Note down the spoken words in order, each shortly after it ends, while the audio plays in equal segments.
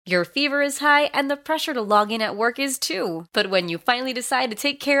Your fever is high, and the pressure to log in at work is too. But when you finally decide to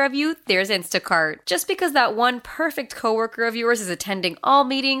take care of you, there's Instacart. Just because that one perfect coworker of yours is attending all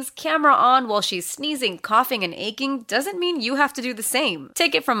meetings, camera on while she's sneezing, coughing, and aching, doesn't mean you have to do the same.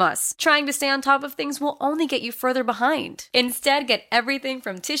 Take it from us. Trying to stay on top of things will only get you further behind. Instead, get everything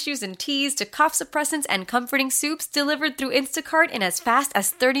from tissues and teas to cough suppressants and comforting soups delivered through Instacart in as fast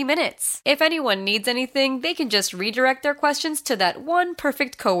as 30 minutes. If anyone needs anything, they can just redirect their questions to that one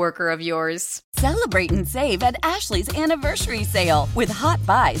perfect coworker of yours. Celebrate and save at Ashley's Anniversary Sale. With Hot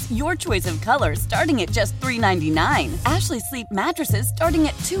Buys, your choice of colors starting at just $3.99. Ashley Sleep mattresses starting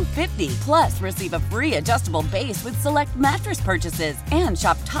at $2.50. Plus, receive a free adjustable base with select mattress purchases. And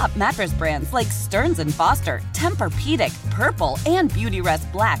shop top mattress brands like Stearns & Foster, Tempur-Pedic, Purple, and Beautyrest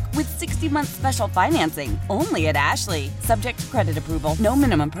Black with 60-month special financing. Only at Ashley. Subject to credit approval. No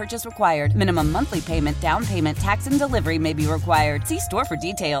minimum purchase required. Minimum monthly payment, down payment, tax, and delivery may be required. See store for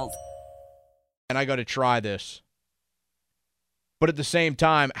details. And I got to try this. But at the same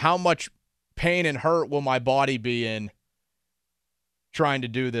time, how much pain and hurt will my body be in trying to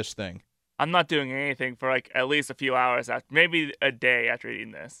do this thing? I'm not doing anything for like at least a few hours after, maybe a day after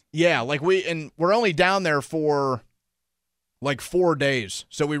eating this. Yeah, like we're only down there for like 4 days.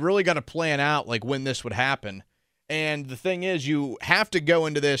 So we really got to plan out like when this would happen. And the thing is, you have to go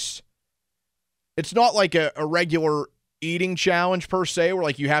into this. It's not like a regular eating challenge per se, where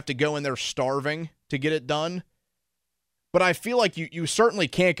like you have to go in there starving to get it done. But I feel like you certainly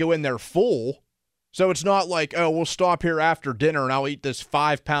can't go in there full. So it's not like, oh, we'll stop here after dinner and I'll eat this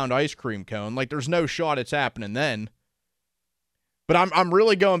 5-pound ice cream cone. Like there's no shot it's happening then. But I'm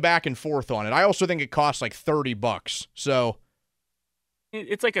really going back and forth on it. I also think it costs like $30. So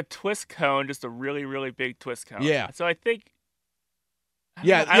it's like a twist cone, just a really, really big twist cone. Yeah. So I think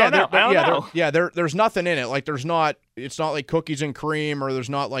I don't know. Yeah, There's nothing in it. Like it's not like cookies and cream, or there's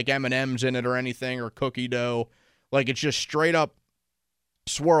not like M&Ms in it or anything, or cookie dough. Like it's just straight up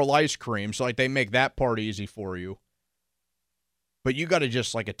swirl ice cream. So like they make that part easy for you. But you got to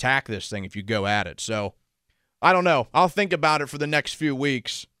just like attack this thing if you go at it. So I don't know. I'll think about it for the next few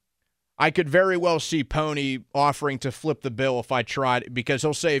weeks. I could very well see Pony offering to flip the bill if I tried, because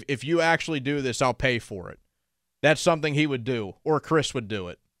he'll say, if you actually do this, I'll pay for it. That's something he would do, or Chris would do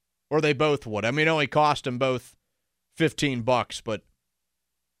it, or they both would. I mean, it only cost them both $15, but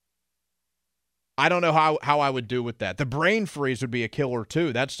I don't know how I would do with that. The brain freeze would be a killer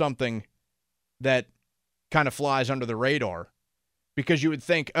too. That's something that kind of flies under the radar, because you would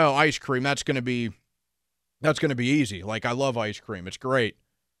think, oh, ice cream, that's going to be easy. Like, I love ice cream. It's great.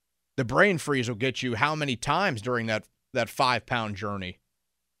 The brain freeze will get you how many times during that 5-pound journey?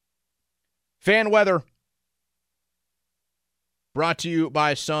 Fan weather. Brought to you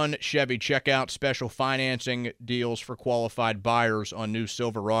by Sun Chevy. Check out special financing deals for qualified buyers on new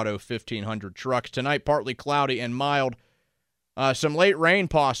Silverado 1500 trucks. Tonight, partly cloudy and mild. Some late rain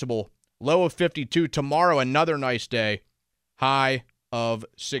possible. Low of 52. Tomorrow, another nice day. High of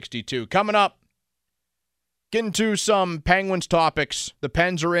 62. Coming up, get into some Penguins topics. The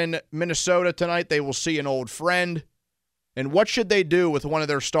Pens are in Minnesota tonight. They will see an old friend. And what should they do with one of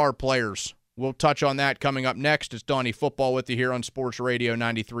their star players? We'll touch on that coming up next. It's Donnie Football with you here on Sports Radio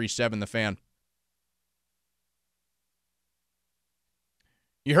 93.7 The Fan.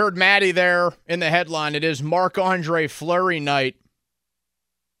 You heard Maddie there in the headline. It is Marc-Andre Fleury night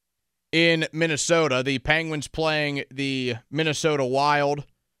in Minnesota. The Penguins playing the Minnesota Wild.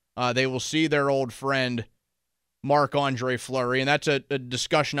 They will see their old friend Marc-Andre Fleury, and that's a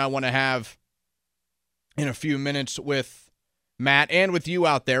discussion I want to have in a few minutes with Matt, and with you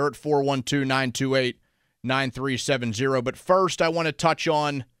out there at 412-928-9370. But first, I want to touch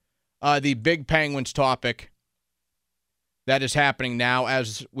on the big Penguins topic that is happening now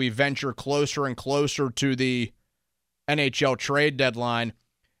as we venture closer and closer to the NHL trade deadline,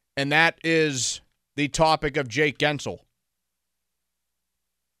 and that is the topic of Jake Guentzel.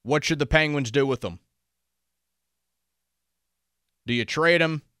 What should the Penguins do with him? Do you trade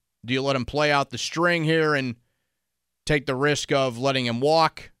him? Do you let him play out the string here and take the risk of letting him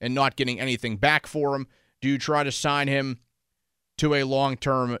walk and not getting anything back for him? Do you try to sign him to a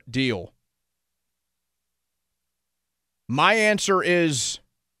long-term deal? My answer is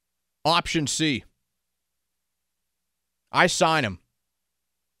option C. I sign him.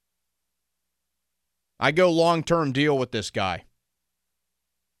 I go long-term deal with this guy.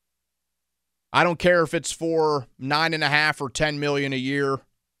 I don't care if it's for $9.5 or $10 million a year.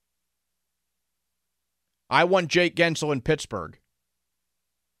 I want Jake Guentzel in Pittsburgh.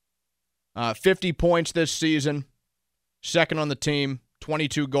 50 points this season, second on the team,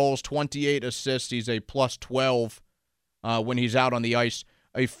 22 goals, 28 assists. He's a plus 12 when he's out on the ice.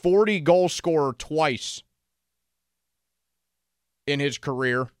 a 40-goal scorer twice in his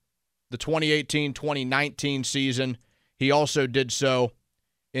career. The 2018-2019 season, he also did so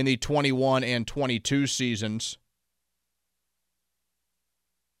in the 21 and 22 seasons.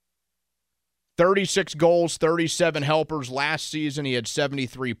 36 goals, 37 helpers. Last season, he had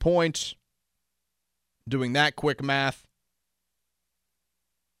 73 points. Doing that quick math.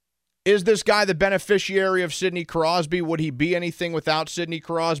 Is this guy the beneficiary of Sidney Crosby? Would he be anything without Sidney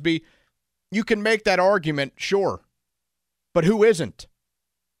Crosby? You can make that argument, sure. But who isn't?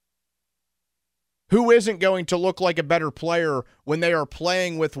 Who isn't going to look like a better player when they are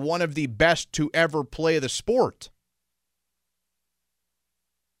playing with one of the best to ever play the sport?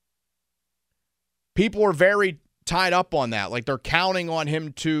 People are very tied up on that. Like they're counting on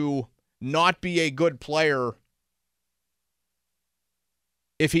him to not be a good player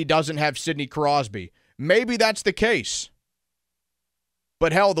if he doesn't have Sidney Crosby. Maybe that's the case.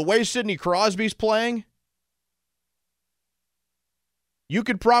 But hell, the way Sidney Crosby's playing, you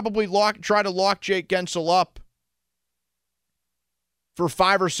could probably try to lock Jake Guentzel up for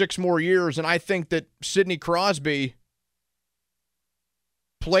 5 or 6 more years, and I think that Sidney Crosby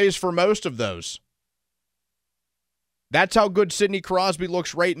plays for most of those. That's how good Sidney Crosby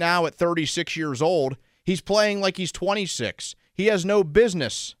looks right now at 36 years old. He's playing like he's 26. He has no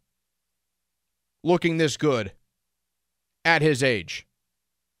business looking this good at his age.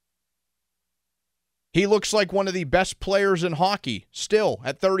 He looks like one of the best players in hockey still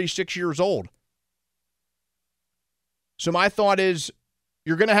at 36 years old. So my thought is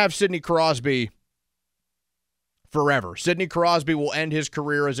you're going to have Sidney Crosby forever. Sidney Crosby will end his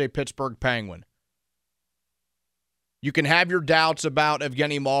career as a Pittsburgh Penguin. You can have your doubts about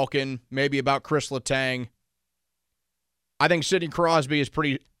Evgeny Malkin, maybe about Chris Letang. I think Sidney Crosby is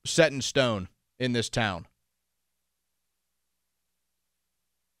pretty set in stone in this town.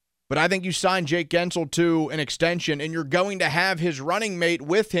 But I think you sign Jake Guentzel to an extension, and you're going to have his running mate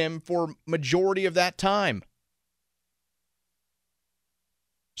with him for majority of that time.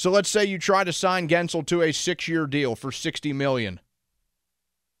 So let's say you try to sign Guentzel to a 6-year deal for $60 million.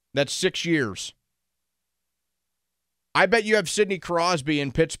 That's 6 years. I bet you have Sidney Crosby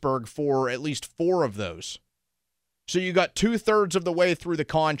in Pittsburgh for at least 4 of those. So you got 2/3 of the way through the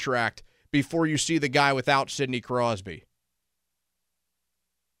contract before you see the guy without Sidney Crosby.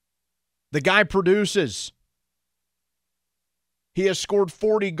 The guy produces. He has scored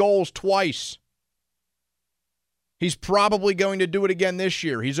 40 goals twice. He's probably going to do it again this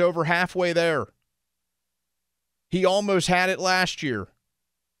year. He's over halfway there. He almost had it last year.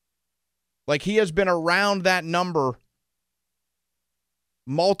 Like, he has been around that number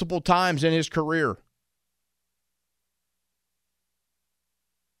multiple times in his career.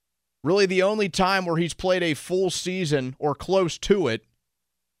 Really, the only time where he's played a full season or close to it,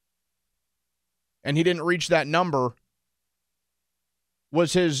 and he didn't reach that number,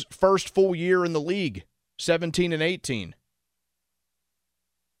 was his first full year in the league, 17 and 18.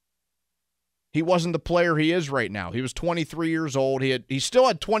 He wasn't the player he is right now. He was 23 years old. He still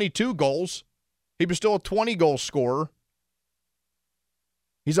had 22 goals. He was still a 20-goal scorer.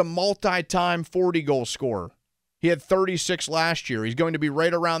 He's a multi-time 40-goal scorer. He had 36 last year. He's going to be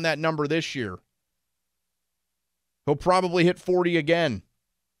right around that number this year. He'll probably hit 40 again.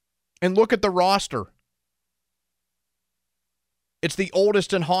 And look at the roster. It's the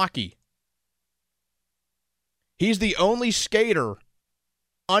oldest in hockey. He's the only skater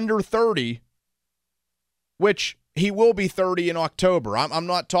under 30, which he will be 30 in October. I'm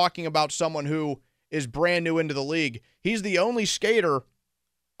not talking about someone who is brand new into the league. He's the only skater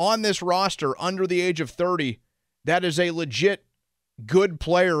on this roster under the age of 30 that is a legit good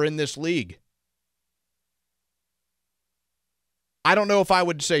player in this league. I don't know if I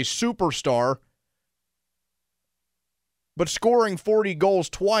would say superstar, but scoring 40 goals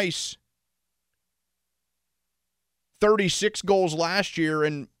twice, 36 goals last year,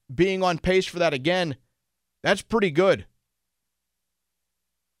 and being on pace for that again, that's pretty good.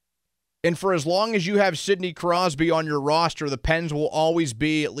 And for as long as you have Sidney Crosby on your roster, the Pens will always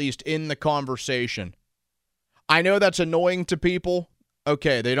be at least in the conversation. I know that's annoying to people.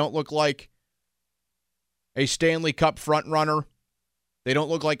 Okay, they don't look like a Stanley Cup frontrunner. They don't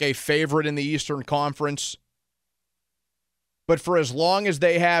look like a favorite in the Eastern Conference. But for as long as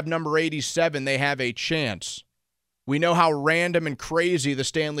they have number 87, they have a chance. We know how random and crazy the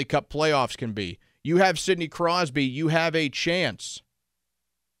Stanley Cup playoffs can be. You have Sidney Crosby, you have a chance.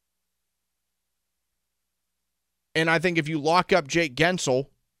 And I think if you lock up Jake Guentzel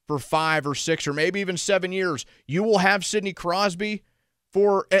for 5 or 6 or maybe even 7 years, you will have Sidney Crosby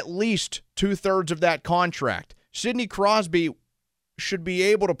for at least 2/3 of that contract. Sidney Crosby should be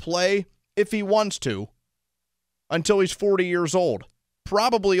able to play, if he wants to, until he's 40 years old,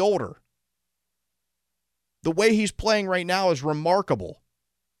 probably older. The way he's playing right now is remarkable.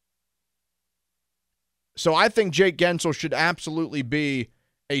 So I think Jake Guentzel should absolutely be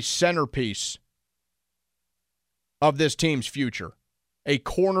a centerpiece of this team's future, a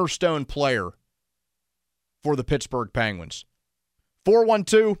cornerstone player for the Pittsburgh Penguins.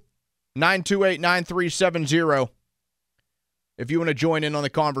 412-928-9370 if you want to join in on the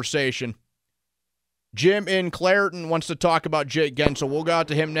conversation. Jim in Clareton wants to talk about Jake Guentzel. We'll go out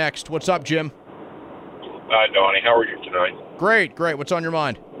to him next. What's up, Jim? Hi, Donnie. How are you tonight? Great. What's on your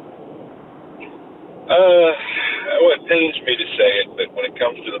mind? Well, it pains me to say it, but when it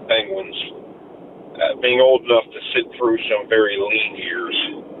comes to the Penguins, being old enough to sit through some very lean years,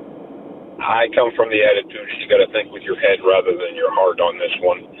 I come from the attitude that you got to think with your head rather than your heart on this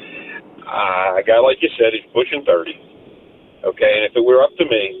one. A guy like you said, he's pushing 30. Okay, and if it were up to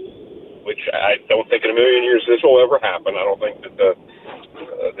me, which I don't think in a million years this will ever happen, I don't think that the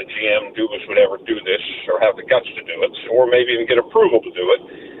GM Dubas would ever do this or have the guts to do it, or maybe even get approval to do it.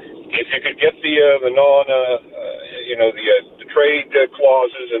 If you could get the trade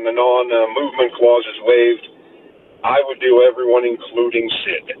clauses and the non-movement clauses waived, I would do everyone, including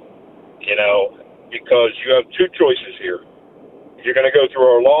Sid. Because you have two choices here. You're going to go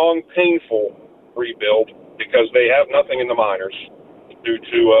through a long, painful rebuild because they have nothing in the minors due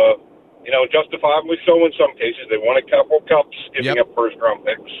to, justifiably so in some cases. They won a couple cups giving up first-round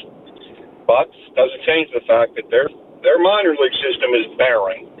picks. But doesn't change the fact that their minor league system is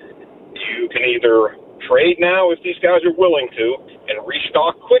barren. You can either trade now if these guys are willing to and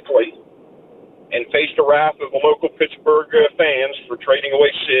restock quickly and face the wrath of the local Pittsburgh fans for trading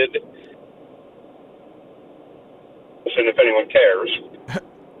away Sid, and if anyone cares,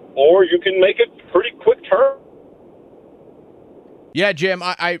 or you can make it pretty quick turn. Yeah, Jim,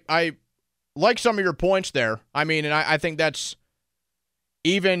 I like some of your points there. I mean, and I think that's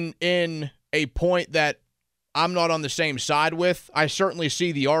even in a point that I'm not on the same side with. I certainly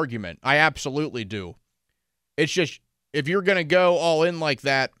see the argument. I absolutely do. It's just, if you're going to go all in like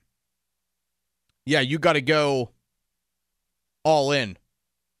that, yeah, you got to go all in.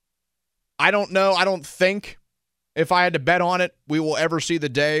 I don't know. I don't think, if I had to bet on it, we will ever see the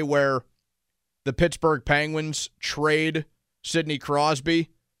day where the Pittsburgh Penguins trade Sidney Crosby.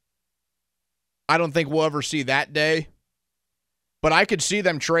 I don't think we'll ever see that day. But I could see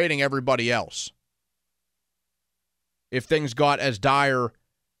them trading everybody else if things got as dire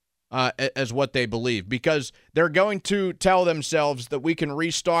as what they believe. Because they're going to tell themselves that we can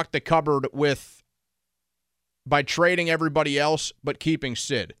restock the cupboard by trading everybody else but keeping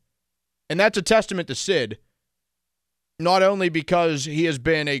Sid. And that's a testament to Sid, not only because he has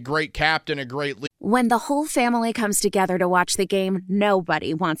been a great captain, a great leader. When the whole family comes together to watch the game,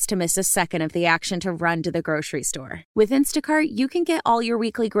 nobody wants to miss a second of the action to run to the grocery store. With Instacart, you can get all your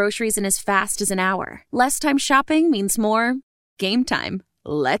weekly groceries in as fast as an hour. Less time shopping means more game time.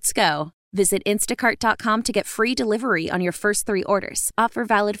 Let's go. Visit instacart.com to get free delivery on your first 3 orders. Offer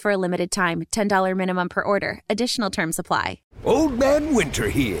valid for a limited time. $10 minimum per order. Additional terms apply. Old Man Winter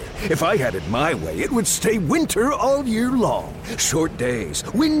here. If I had it my way, it would stay winter all year long. Short days,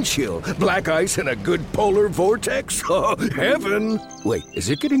 wind chill, black ice, and a good polar vortex. Oh, heaven. Wait,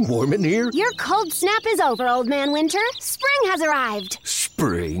 is it getting warm in here? Your cold snap is over, Old Man Winter. Spring has arrived.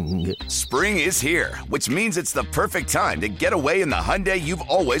 Spring. Spring is here, which means it's the perfect time to get away in the Hyundai you've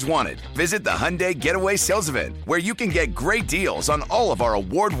always wanted. Visit the Hyundai Getaway Sales Event, where you can get great deals on all of our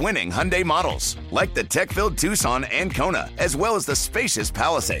award-winning Hyundai models, like the tech-filled Tucson and Kona, as well as the spacious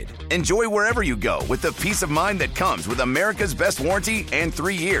Palisade. Enjoy wherever you go with the peace of mind that comes with America's best warranty and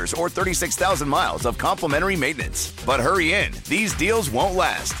 3 years or 36,000 miles of complimentary maintenance. But hurry in, these deals won't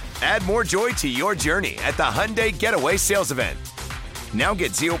last. Add more joy to your journey at the Hyundai Getaway Sales Event. Now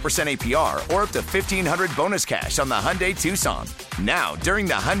get 0% APR or up to $1,500 bonus cash on the Hyundai Tucson. Now, during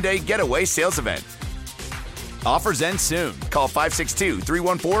the Hyundai Getaway Sales Event. Offers end soon. Call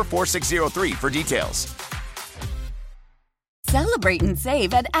 562-314-4603 for details. Celebrate and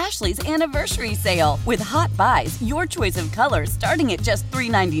save at Ashley's Anniversary Sale. With Hot Buys, your choice of colors starting at just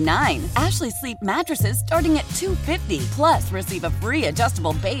 $3.99. Ashley Sleep mattresses starting at $2.50. Plus, receive a free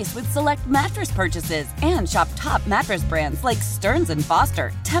adjustable base with select mattress purchases. And shop top mattress brands like Stearns &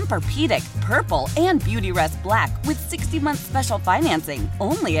 Foster, Tempur-Pedic, Purple, and Beautyrest Black with 60-month special financing.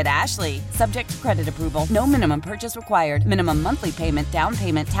 Only at Ashley. Subject to credit approval. No minimum purchase required. Minimum monthly payment, down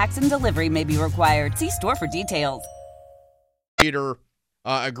payment, tax, and delivery may be required. See store for details. Leader,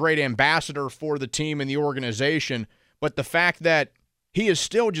 a great ambassador for the team and the organization, but the fact that he is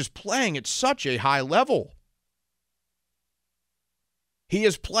still just playing at such a high level. he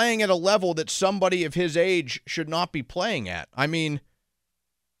is playing at a level that somebody of his age should not be playing at. I mean,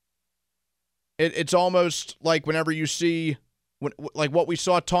 it's almost like whenever you see, like what we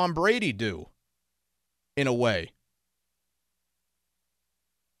saw Tom Brady do, in a way.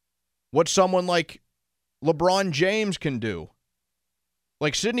 What someone like LeBron James can do.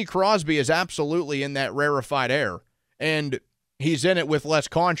 Like Sidney Crosby is absolutely in that rarefied air, and he's in it with less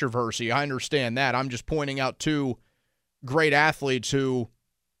controversy. I understand that. I'm just pointing out two great athletes who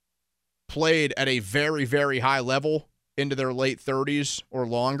played at a very, very high level into their late 30s or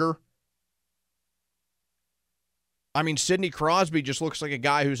longer. I mean, Sidney Crosby just looks like a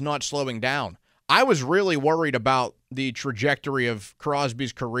guy who's not slowing down. I was really worried about the trajectory of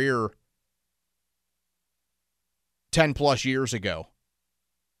Crosby's career 10 plus years ago.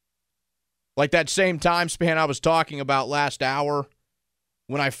 Like that same time span I was talking about last hour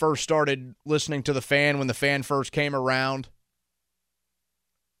when I first started listening to The Fan, when The Fan first came around.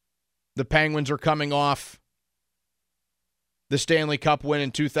 The Penguins are coming off the Stanley Cup win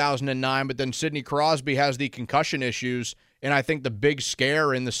in 2009, but then Sidney Crosby has the concussion issues, and I think the big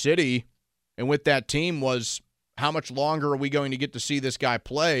scare in the city and with that team was, how much longer are we going to get to see this guy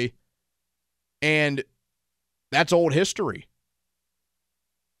play? And that's old history.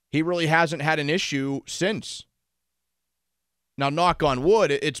 He really hasn't had an issue since. Now, knock on wood,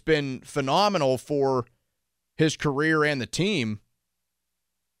 it's been phenomenal for his career and the team.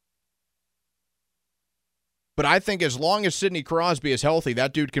 But I think as long as Sidney Crosby is healthy,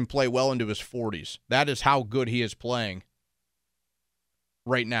 that dude can play well into his 40s. That is how good he is playing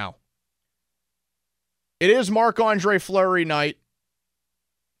right now. It is Marc-Andre Fleury night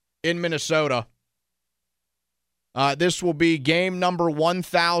in Minnesota. This will be game number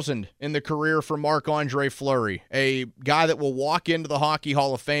 1,000 in the career for Marc-Andre Fleury, a guy that will walk into the Hockey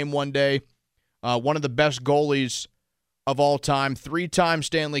Hall of Fame one day, one of the best goalies of all time, 3-time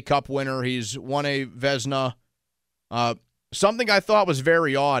Stanley Cup winner. He's won a Vezina. Something I thought was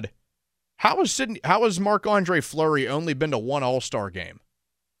very odd. How has Marc-Andre Fleury only been to one All-Star game?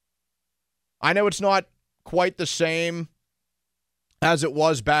 I know it's not quite the same as it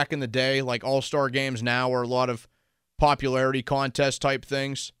was back in the day, like All-Star games now are a lot of popularity contest type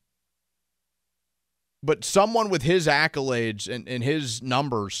things. But someone with his accolades and his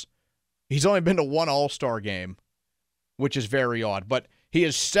numbers, he's only been to one All-Star game, which is very odd. But he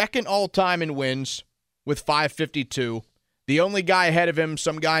is second all-time in wins with 552. The only guy ahead of him,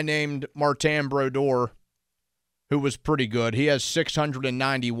 some guy named Martin Brodeur, who was pretty good. He has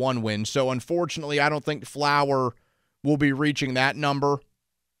 691 wins. So unfortunately, I don't think Flower will be reaching that number.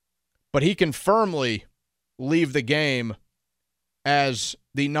 But he can firmly leave the game as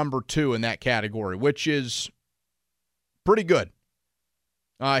the number 2 in that category, which is pretty good.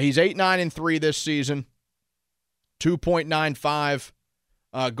 He's 8-9-3 this season, 2.95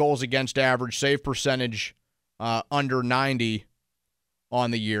 goals against average, save percentage under 90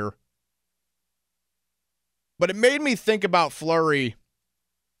 on the year. But it made me think about Fleury,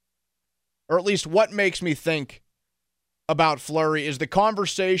 or at least what makes me think about Fleury is the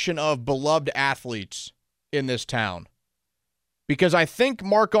conversation of beloved athletes in this town. Because I think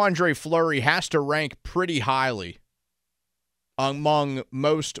Marc-Andre Fleury has to rank pretty highly among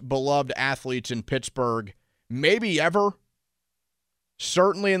most beloved athletes in Pittsburgh, maybe ever.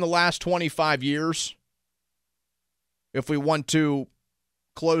 Certainly in the last 25 years. If we want to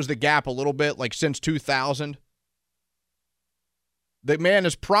close the gap a little bit, like since 2000. The man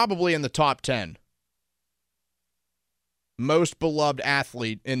is probably in the top 10. Most beloved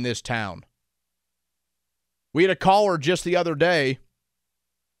athlete in this town. We had a caller just the other day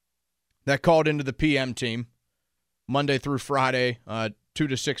that called into the PM team, Monday through Friday, 2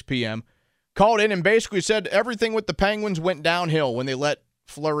 to 6 p.m. Called in and basically said everything with the Penguins went downhill when they let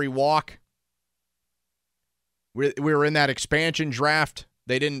Fleury walk. We were in that expansion draft.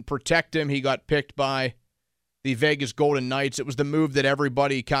 They didn't protect him. He got picked by the Vegas Golden Knights. It was the move that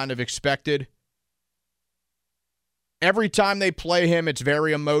everybody kind of expected. Every time they play him, it's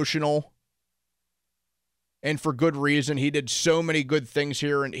very emotional. And for good reason. He did so many good things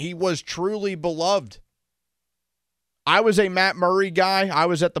here, and he was truly beloved. I was a Matt Murray guy. I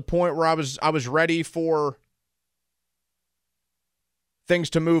was at the point where I was ready for things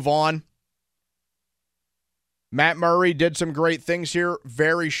to move on. Matt Murray did some great things here.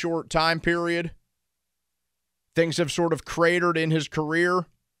 Very short time period. Things have sort of cratered in his career.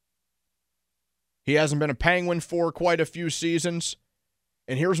 He hasn't been a Penguin for quite a few seasons.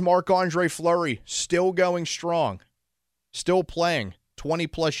 And here's Marc-Andre Fleury, still going strong. Still playing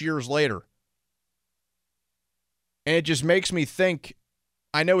 20-plus years later. And it just makes me think,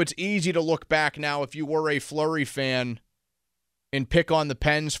 I know it's easy to look back now if you were a Fleury fan and pick on the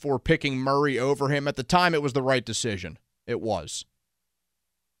Pens for picking Murray over him. At the time, it was the right decision. It was.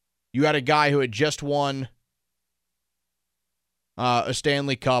 You had a guy who had just won a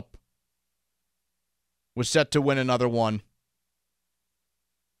Stanley Cup, was set to win another one.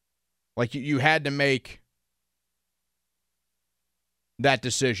 Like, you had to make that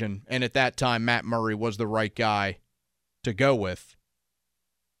decision, and at that time, Matt Murray was the right guy to go with.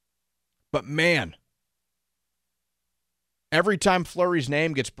 But man, every time Fleury's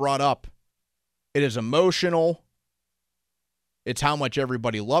name gets brought up, it is emotional. It's how much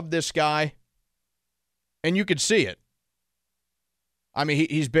everybody loved this guy. And you could see it. I mean,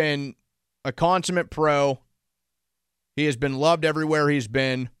 he's been a consummate pro. He has been loved everywhere he's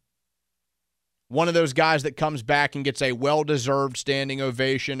been. One of those guys that comes back and gets a well-deserved standing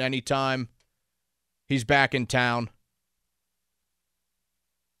ovation anytime he's back in town.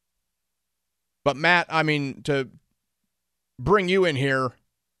 But Matt, I mean, to bring you in here,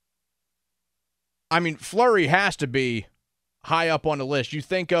 I mean, Fleury has to be high up on the list. You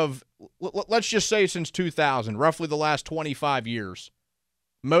think of, let's just say since 2000, roughly the last 25 years,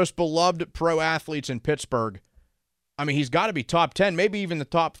 most beloved pro athletes in Pittsburgh. I mean, he's got to be top 10, maybe even the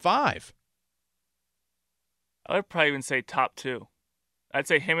top 5. I would probably even say top 2. I'd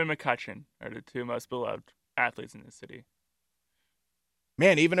say him and McCutchen are the 2 most beloved athletes in the city.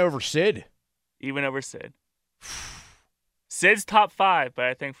 Man, even over Sid. Even over Sid. Sid's top 5, but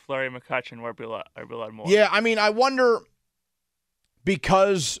I think Fleury and McCutchen are beloved more. Yeah, I mean, I wonder,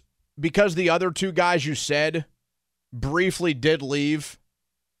 because the other 2 guys you said briefly did leave,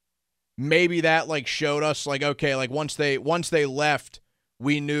 maybe that like showed us like, okay, like once they left,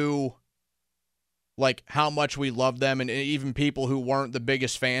 we knew like how much we loved them, and even people who weren't the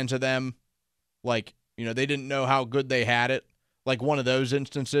biggest fans of them, like, you know, they didn't know how good they had it, like one of those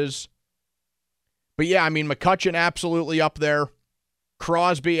instances. But yeah, I mean, McCutchen absolutely up there,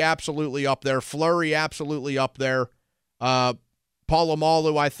 Crosby absolutely up there, Fleury absolutely up there,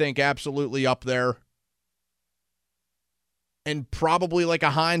 Polamalu I think absolutely up there, and probably like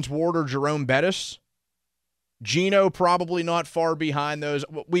a Hines Ward or Jerome Bettis. Gino probably not far behind those.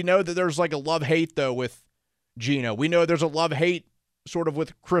 We know that there's like a love-hate, though, with Gino. We know there's a love-hate sort of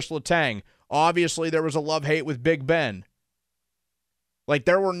with Chris Letang. Obviously, there was a love-hate with Big Ben. Like,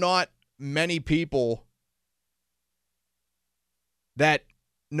 there were not many people that,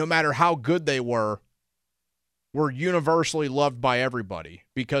 no matter how good they were universally loved by everybody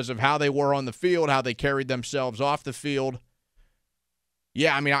because of how they were on the field, how they carried themselves off the field.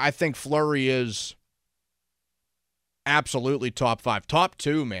 Yeah, I mean, I think Fleury is absolutely top 5. Top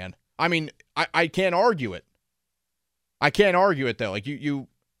 2, man. I mean, I can't argue it. I can't argue it, though. Like, you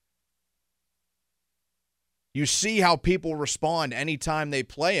see how people respond anytime they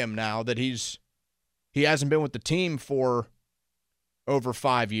play him now that he hasn't been with the team for over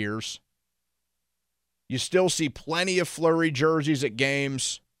 5 years. You still see plenty of Fleury jerseys at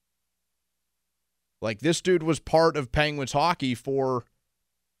games. Like, this dude was part of Penguins hockey for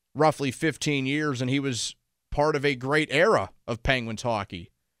roughly 15 years, and he was part of a great era of Penguins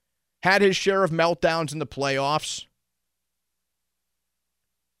hockey. Had his share of meltdowns in the playoffs,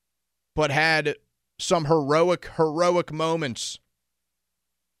 but had some heroic moments,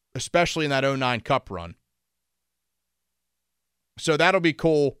 especially in that 2009 Cup run. So that'll be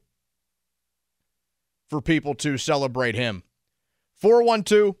cool for people to celebrate him.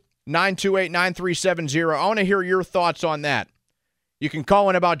 412-928-9370. I want to hear your thoughts on that. You can call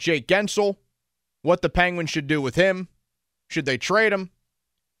in about Jake Guentzel, what the Penguins should do with him. Should they trade him?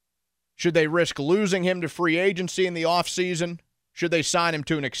 Should they risk losing him to free agency in the offseason? Should they sign him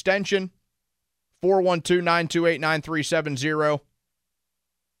to an extension? 412-928-9370.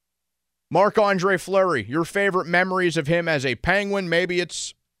 Marc-Andre Fleury, your favorite memories of him as a Penguin. Maybe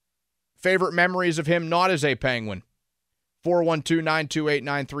it's favorite memories of him not as a Penguin.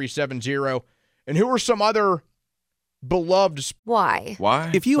 412-928-9370. And who are some other beloved... Why?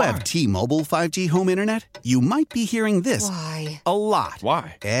 If you have T-Mobile 5G home internet, you might be hearing this a lot.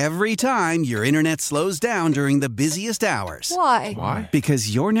 Why? Every time your internet slows down during the busiest hours. Why?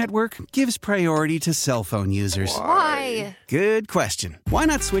 Because your network gives priority to cell phone users. Why? Good question. Why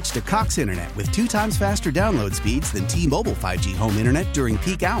not switch to Cox Internet with 2 times faster download speeds than T-Mobile 5G home internet during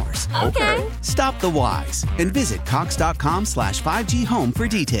peak hours? Okay. Stop the whys and visit cox.com/5G home for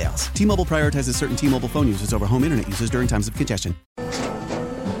details. T-Mobile prioritizes certain T-Mobile phone users over home internet users during times of congestion.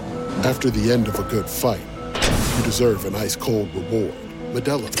 After the end of a good fight, you deserve an ice-cold reward.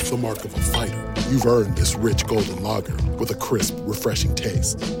 Modelo is the mark of a fighter. You've earned this rich golden lager with a crisp, refreshing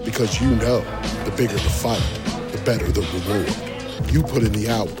taste. Because you know, the bigger the fight, the better the reward. You put in the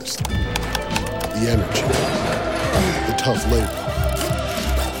hours, the energy, the tough labor.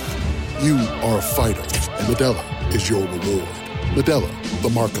 You are a fighter, and Modelo is your reward. Modelo, the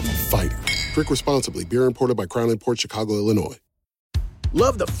mark of a fighter. Drink responsibly. Beer imported by Crown Imports, Chicago, Illinois.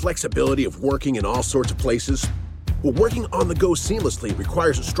 Love the flexibility of working in all sorts of places? Well, working on the go seamlessly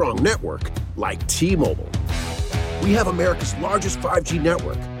requires a strong network like T-Mobile. We have America's largest 5G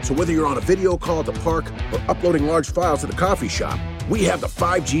network, so whether you're on a video call at the park or uploading large files at the coffee shop, we have the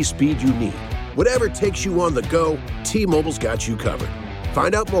 5G speed you need. Whatever takes you on the go, T-Mobile's got you covered.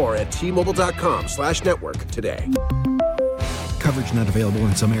 Find out more at T-Mobile.com/network today. Coverage not available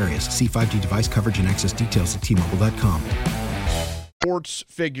in some areas. See 5G device coverage and access details at T-Mobile.com. Sports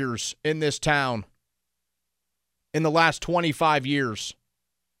figures in this town in the last 25 years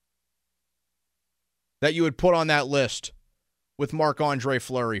that you would put on that list with Marc-Andre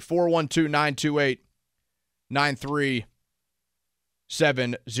Fleury. 412-928-9370.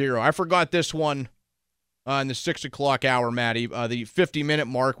 I forgot this one in the 6 o'clock hour, Maddie. The 50-minute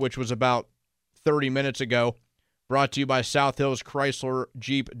mark, which was about 30 minutes ago, brought to you by South Hills Chrysler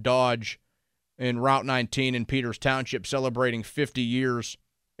Jeep Dodge in Route 19 in Peters Township, celebrating 50 years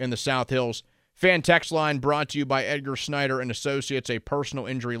in the South Hills. Fan text line brought to you by Edgar Snyder and Associates, a personal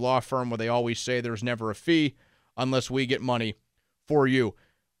injury law firm where they always say there's never a fee unless we get money for you.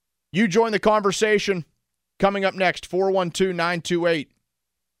 You join the conversation. Coming up next,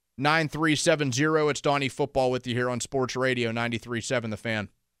 412-928-9370. It's Donnie Football with you here on Sports Radio 93.7 The Fan.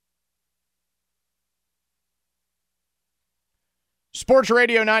 Sports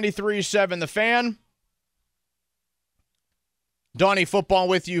Radio 93.7 The Fan. Donnie Football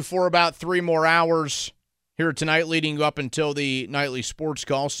with you for about 3 more hours here tonight, leading you up until the nightly sports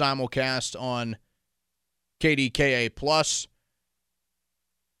call simulcast on KDKA+.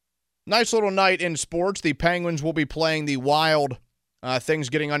 Nice little night in sports. The Penguins will be playing the Wild. Things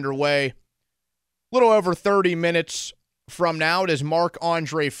getting underway a little over 30 minutes from now. It is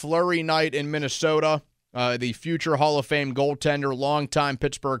Marc-Andre Fleury night in Minnesota. The future Hall of Fame goaltender, longtime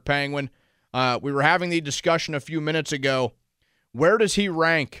Pittsburgh Penguin. We were having the discussion a few minutes ago. Where does he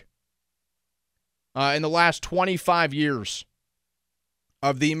rank in the last 25 years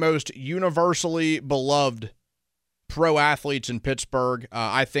of the most universally beloved pro athletes in Pittsburgh?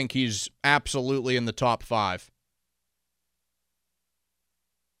 I think he's absolutely in the top 5.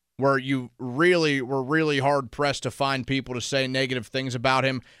 Where you really were really hard-pressed to find people to say negative things about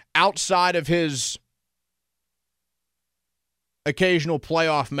him outside of his occasional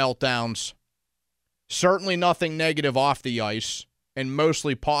playoff meltdowns. Certainly nothing negative off the ice, and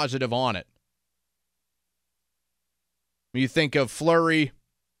mostly positive on it. When you think of Fleury,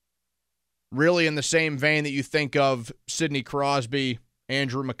 really in the same vein that you think of Sidney Crosby,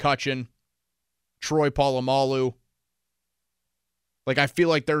 Andrew McCutchen, Troy Polamalu. Like, I feel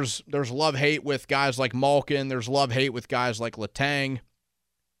like there's love-hate with guys like Malkin. There's love-hate with guys like Letang.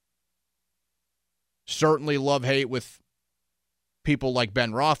 Certainly love-hate with people like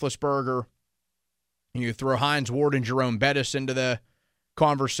Ben Roethlisberger. And you throw Hines Ward and Jerome Bettis into the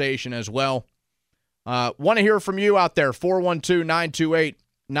conversation as well. Want to hear from you out there,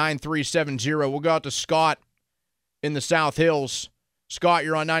 412-928-9370. We'll go out to Scott in the South Hills. Scott,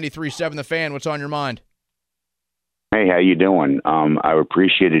 you're on 93.7 The Fan. What's on your mind? Hey, how you doing? I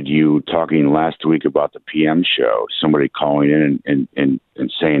appreciated you talking last week about the PM show. Somebody calling in and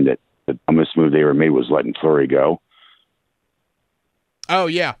saying that the dumbest move they ever made was letting Fleury go. Oh,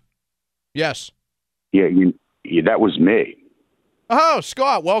 yeah. Yes. Yeah, that was me. Oh,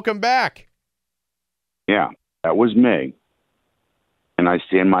 Scott, welcome back. Yeah, that was me. And I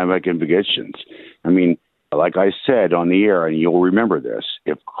stand by my convictions. I mean, like I said on the air, and you'll remember this,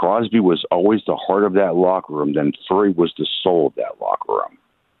 if Crosby was always the heart of that locker room, then Fleury was the soul of that locker room.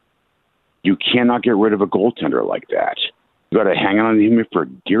 You cannot get rid of a goaltender like that. You got to hang on to him for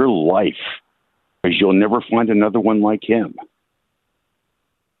dear life, because you'll never find another one like him.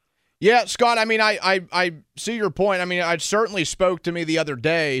 Yeah, Scott, I mean, I see your point. I mean, it certainly spoke to me the other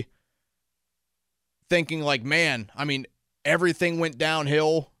day thinking like, man, I mean, everything went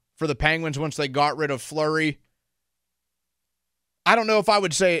downhill for the Penguins once they got rid of Fleury. I don't know if I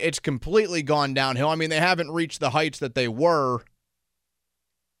would say it's completely gone downhill. I mean, they haven't reached the heights that they were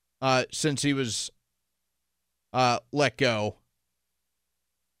since he was let go.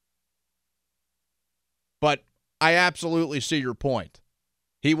 But I absolutely see your point.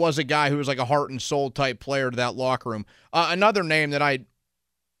 He was a guy who was like a heart and soul type player to that locker room. Another name that I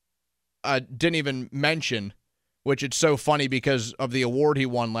didn't even mention, which it's so funny because of the award he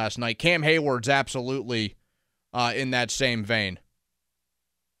won last night. Cam Hayward's absolutely in that same vein.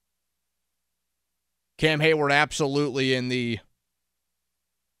 Cam Hayward absolutely in the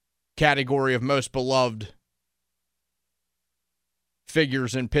category of most beloved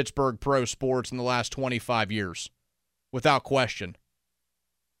figures in Pittsburgh pro sports in the last 25 years, without question.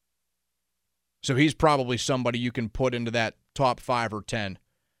 So he's probably somebody you can put into that top 5 or 10.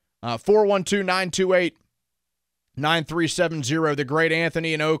 412-928-9370. The great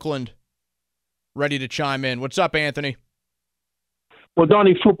Anthony in Oakland, ready to chime in. What's up, Anthony? Well,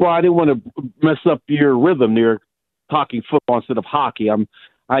 Donnie, football, I didn't want to mess up your rhythm there, talking football instead of hockey. As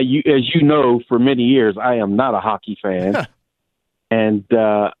you know, for many years, I am not a hockey fan. And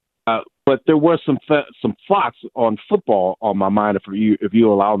but there was some thoughts on football on my mind if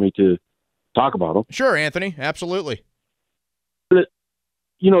you allow me to talk about them. Sure, Anthony, absolutely.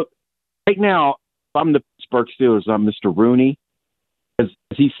 You know, right now, I'm the Pittsburgh Steelers. I'm Mr. Rooney. As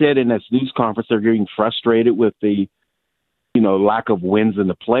he said in that news conference, they're getting frustrated with the lack of wins in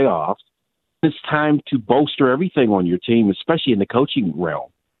the playoffs. It's time to bolster everything on your team, especially in the coaching realm.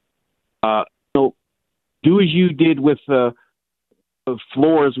 So do as you did with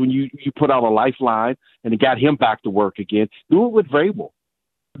Flores when you put out a lifeline and it got him back to work again. Do it with Vrabel.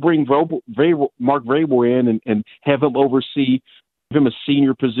 Bring Mark Vrabel in and have him oversee, give him a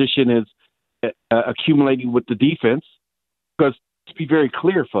senior position as accumulating with the defense. Because to be very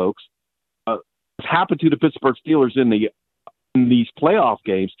clear, folks, what's happened to the Pittsburgh Steelers in these playoff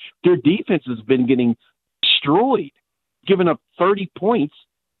games, their defense has been getting destroyed, giving up 30 points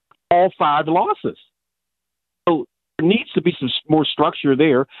all 5 losses. So there needs to be some more structure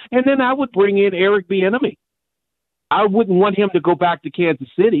there. And then I would bring in Eric Bieniemy. I wouldn't want him to go back to Kansas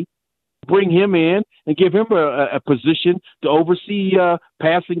City. Bring him in and give him a position to oversee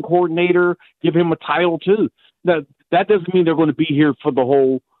passing coordinator, give him a title too. Now, that doesn't mean they're going to be here for the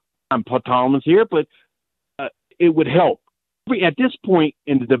whole time Tomlin's here, but it would help. At this point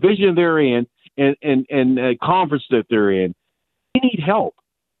in the division they're in and conference that they're in, they need help.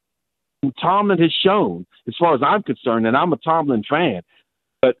 And Tomlin has shown, as far as I'm concerned, and I'm a Tomlin fan,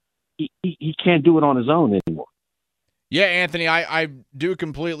 but he can't do it on his own anymore. Yeah, Anthony, I do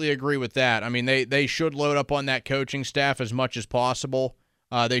completely agree with that. I mean, they should load up on that coaching staff as much as possible.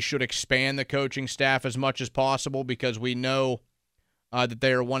 They should expand the coaching staff as much as possible because we know that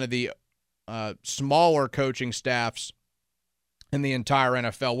they are one of the smaller coaching staffs in the entire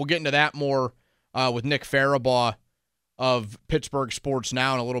NFL. We'll get into that more with Nick Farabaugh of Pittsburgh Sports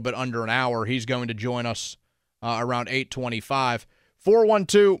Now in a little bit under an hour. He's going to join us around 8:25.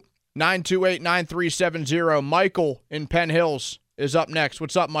 412-928-9370. Michael in Penn Hills is up next.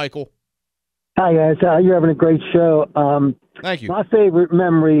 What's up, Michael? Hi, guys. You're having a great show. Thank you. My favorite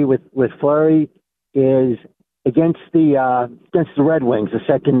memory with Fleury is against the Red Wings, the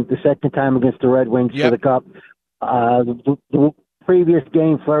second time against the Red Wings for the Cup. The previous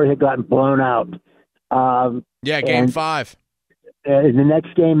game, Fleury had gotten blown out. Game 5. In the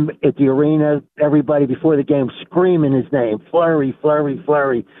next game at the arena, everybody before the game screaming his name, Fleury, Fleury,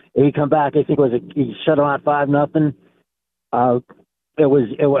 Fleury. And he come back. I think he shut him out 5-0. I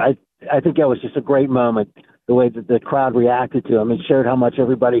think that was just a great moment. The way that the crowd reacted to him, it showed how much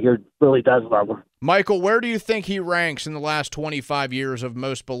everybody here really does love him. Michael, where do you think he ranks in the last 25 years of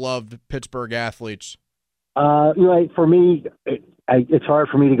most beloved Pittsburgh athletes? For me, it's hard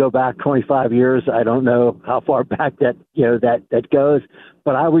for me to go back 25 years. I don't know how far back that goes,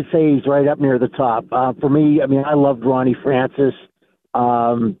 but I would say he's right up near the top. For me, I mean, I loved Ronnie Francis,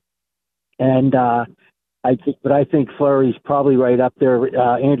 I think Fleury's probably right up there.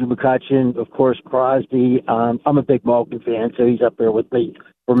 Andrew McCutchen, of course, Crosby. I'm a big Malkin fan, so he's up there with me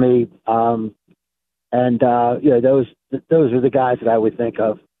for me. Those are the guys that I would think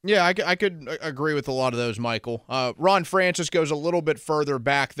of. Yeah, I could agree with a lot of those, Michael. Ron Francis goes a little bit further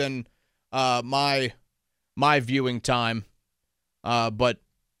back than my viewing time, but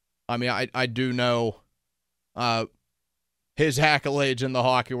I mean, I do know his accolades in the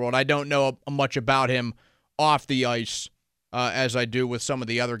hockey world. I don't know much about him off the ice as I do with some of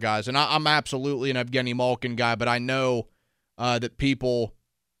the other guys, and I'm absolutely an Evgeny Malkin guy, but I know that people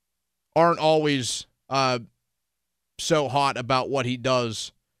aren't always so hot about what he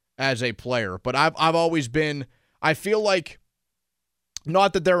does as a player. But I've always been, I feel like,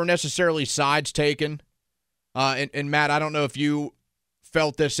 not that there were necessarily sides taken. And Matt, I don't know if you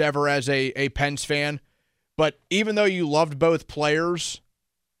felt this ever as a Pens fan, but even though you loved both players,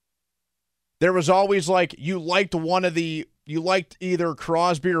 there was always you liked either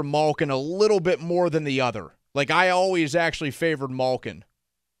Crosby or Malkin a little bit more than the other. I always actually favored Malkin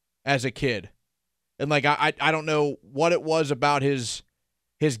as a kid. And I don't know what it was about his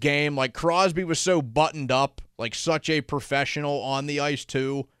game. Crosby was so buttoned up, such a professional on the ice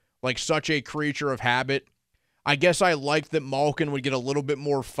too, such a creature of habit. I guess I liked that Malkin would get a little bit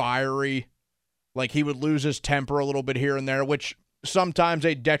more fiery. He would lose his temper a little bit here and there, which sometimes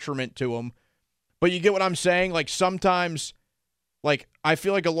a detriment to him. But you get what I'm saying? Like, sometimes, like, I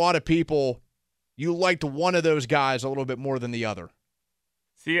feel like a lot of people, you liked one of those guys a little bit more than the other.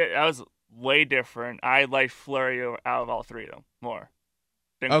 See, that was way different. I liked Fleury out of all three of them more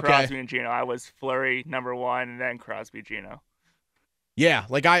than Crosby and Gino. I was Fleury number one, and then Crosby, Gino. Yeah,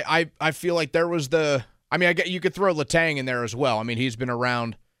 like I feel like there was I mean, you could throw Letang in there as well. I mean, he's been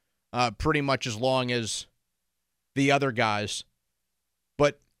around pretty much as long as the other guys.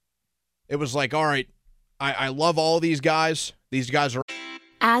 But it was like, all right, I love all these guys. These guys are...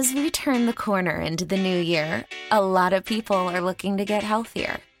 As we turn the corner into the new year, a lot of people are looking to get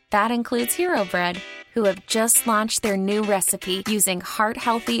healthier. That includes Hero Bread, who have just launched their new recipe using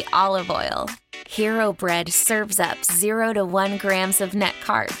heart-healthy olive oil. Hero Bread serves up 0 to 1 grams of net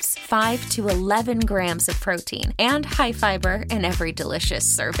carbs, 5 to 11 grams of protein, and high fiber in every delicious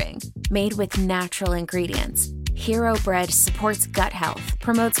serving. Made with natural ingredients, Hero Bread supports gut health,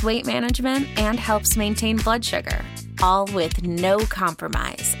 promotes weight management, and helps maintain blood sugar. All with no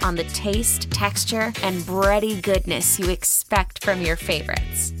compromise on the taste, texture, and bready goodness you expect from your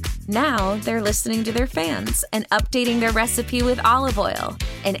favorites. Now they're listening to their fans and updating their recipe with olive oil,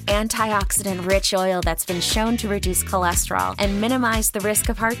 an antioxidant-rich oil that's been shown to reduce cholesterol and minimize the risk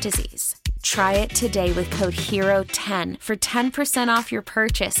of heart disease. Try it today with code HERO10 for 10% off your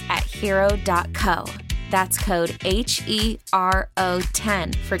purchase at hero.co. That's code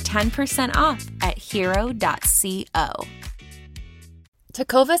HERO10 for 10% off at hero.co.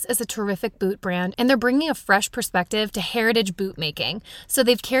 Tecovas is a terrific boot brand, and they're bringing a fresh perspective to heritage boot making. So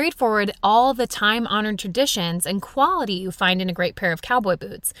they've carried forward all the time-honored traditions and quality you find in a great pair of cowboy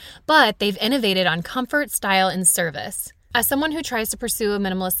boots, but they've innovated on comfort, style, and service. As someone who tries to pursue a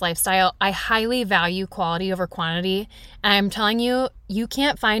minimalist lifestyle, I highly value quality over quantity, and I'm telling you, you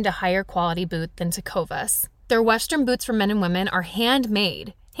can't find a higher quality boot than Tecovas. Their Western boots for men and women are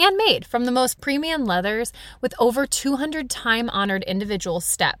handmade from the most premium leathers with over 200 time-honored individual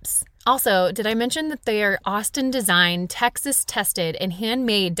steps. Also, did I mention that they are Austin-designed, Texas-tested, and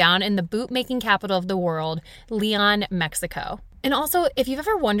handmade down in the boot-making capital of the world, Leon, Mexico. And also, if you've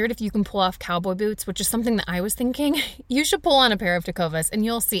ever wondered if you can pull off cowboy boots, which is something that I was thinking, you should pull on a pair of Tecovas and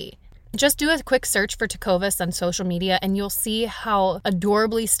you'll see. Just do a quick search for Tecovas on social media and you'll see how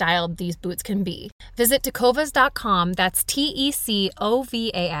adorably styled these boots can be. Visit tecovas.com, that's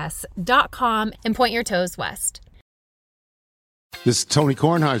TECOVAS.com, and point your toes west. This is Tony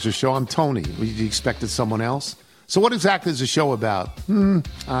Kornheiser's show. I'm Tony. You expected someone else? So what exactly is the show about?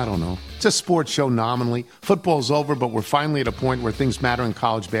 I don't know. It's a sports show nominally. Football's over, but we're finally at a point where things matter in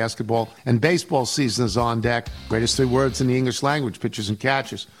college basketball, and baseball season is on deck. Greatest 3 words in the English language, pitchers and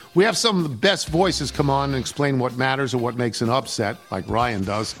catchers. We have some of the best voices come on and explain what matters or what makes an upset, like Ryan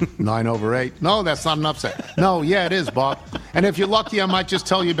does, 9/8. No, that's not an upset. No, yeah, it is, Bob. And if you're lucky, I might just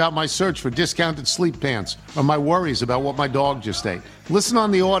tell you about my search for discounted sleep pants or my worries about what my dog just ate. Listen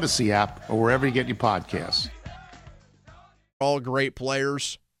on the Odyssey app or wherever you get your podcasts. All great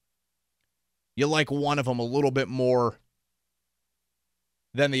players. You like one of them a little bit more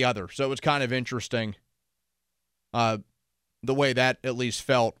than the other. So it was kind of interesting the way that at least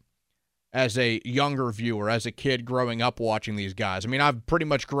felt as a younger viewer, as a kid growing up watching these guys. I mean, I've pretty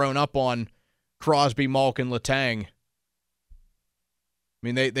much grown up on Crosby, Malkin, Letang. I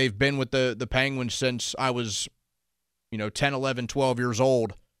mean, they've been with the Penguins since I was, 10, 11, 12 years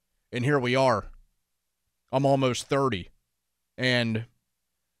old. And here we are. I'm almost 30. And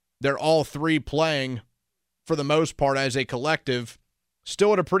they're all three playing, for the most part, as a collective,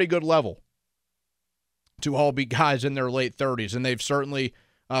 still at a pretty good level to all be guys in their late 30s. And they've certainly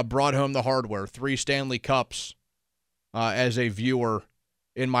brought home the hardware. 3 Stanley Cups as a viewer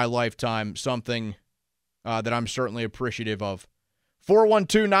in my lifetime, something that I'm certainly appreciative of.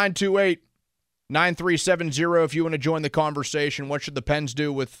 412-928-9370 if you want to join the conversation. What should the Pens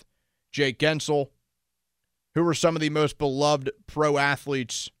do with Jake Guentzel? Who are some of the most beloved pro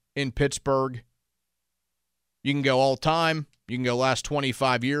athletes in Pittsburgh? You can go all time. You can go last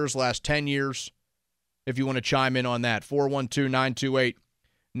 25 years, last 10 years, if you want to chime in on that.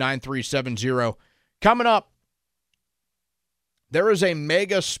 412-928-9370. Coming up, there is a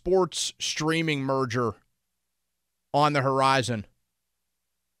mega sports streaming merger on the horizon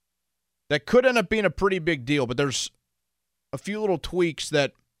that could end up being a pretty big deal, but there's a few little tweaks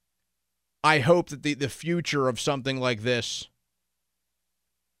that I hope that the future of something like this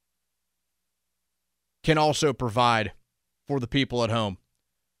can also provide for the people at home.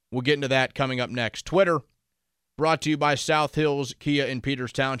 We'll get into that coming up next. Twitter, brought to you by South Hills Kia in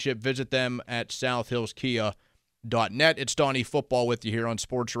Peters Township. Visit them at southhillskia.net. It's Donnie Football with you here on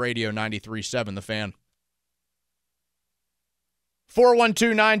Sports Radio 93.7 The Fan.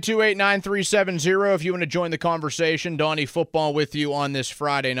 412-928-9370 if you want to join the conversation. Donnie Football with you on this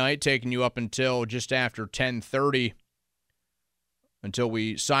Friday night, taking you up until just after 10:30 until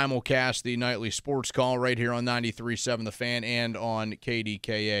we simulcast the nightly sports call right here on 93.7 The Fan and on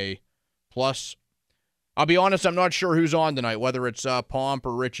KDKA+. I'll be honest, I'm not sure who's on tonight, whether it's Pomp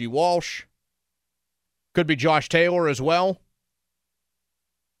or Richie Walsh. Could be Josh Taylor as well.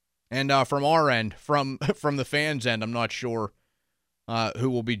 And from our end, from the fans' end, I'm not sure who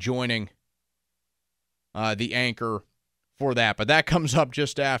will be joining the anchor for that. But that comes up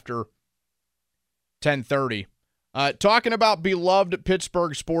just after 10:30. Talking about beloved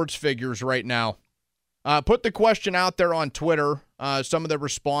Pittsburgh sports figures right now. Put the question out there on Twitter, some of the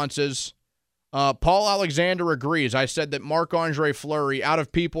responses. Paul Alexander agrees. I said that Marc-Andre Fleury, out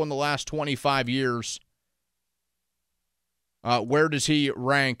of people in the last 25 years, where does he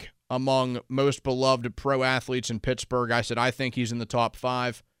rank among most beloved pro athletes in Pittsburgh? I said, I think he's in the top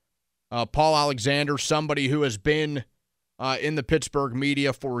 5. Paul Alexander, somebody who has been in the Pittsburgh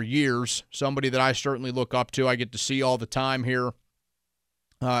media for years, somebody that I certainly look up to. I get to see all the time here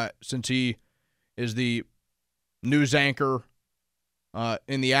since he is the news anchor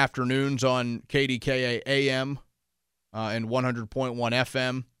in the afternoons on KDKA AM and 100.1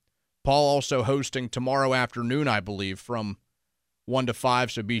 FM. Paul also hosting tomorrow afternoon, I believe, from 1 to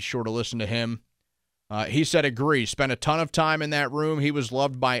 5, so be sure to listen to him. He said agree. Spent a ton of time in that room. He was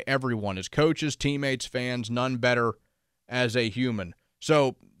loved by everyone, his coaches, teammates, fans, none better as a human.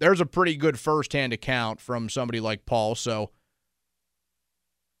 So there's a pretty good firsthand account from somebody like Paul. So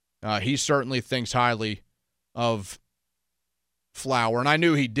he certainly thinks highly of Flower, and I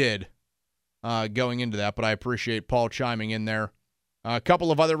knew he did going into that, but I appreciate Paul chiming in there. A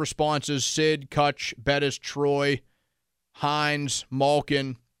couple of other responses: Sid, Kutch, Bettis, Troy, Hines,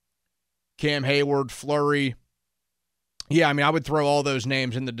 Malkin, Cam Hayward, Fleury. Yeah, I mean, I would throw all those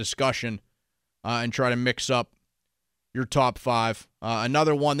names in the discussion and try to mix up your top 5.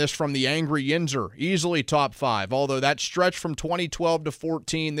 Another one, this from the Angry Yinzer, easily top 5. Although that stretch from 2012 to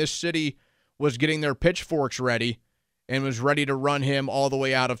 14, this city was getting their pitchforks ready and was ready to run him all the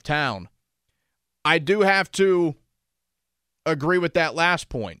way out of town. I do have to agree with that last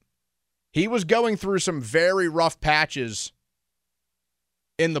point. He was going through some very rough patches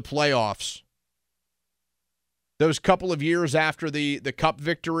in the playoffs. Those couple of years after the Cup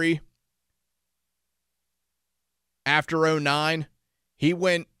victory, after 2009, he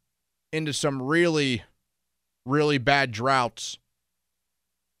went into some really, really bad droughts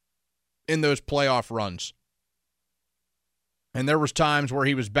in those playoff runs. And there was times where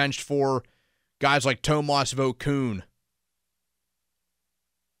he was benched for guys like Tomas Vokoun.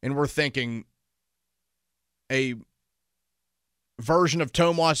 And we're thinking a version of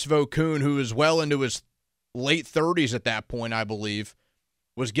Tomas Vokoun, who is well into his late 30s at that point, I believe,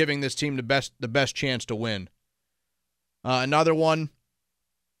 was giving this team the best chance to win. Another one,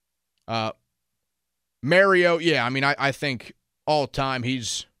 Mario. Yeah, I mean, I think all time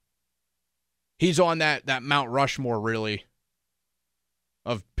he's on that Mount Rushmore, really,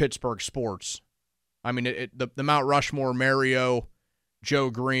 of Pittsburgh sports. I mean, the Mount Rushmore: Mario, Joe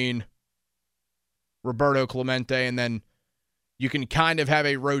Green, Roberto Clemente, and then you can kind of have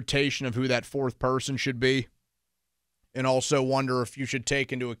a rotation of who that fourth person should be, and also wonder if you should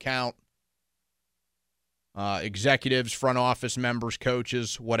take into account executives, front office members,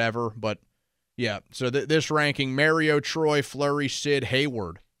 coaches, whatever. But, yeah, so this ranking: Mario, Troy, Fleury, Sid,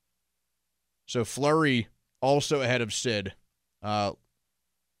 Hayward. So Fleury also ahead of Sid,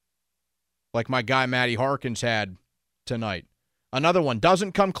 like my guy Matty Harkins had tonight. Another one,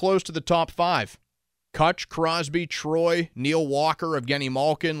 doesn't come close to the top 5. Kutch, Crosby, Troy, Neil Walker, Evgeny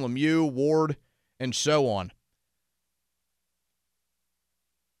Malkin, Lemieux, Ward, and so on.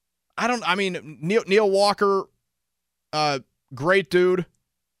 Neil Walker, great dude.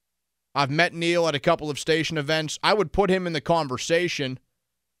 I've met Neil at a couple of station events. I would put him in the conversation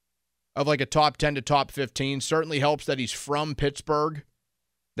of like a top 10 to top 15. Certainly helps that he's from Pittsburgh.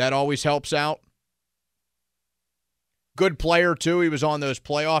 That always helps out. Good player, too. He was on those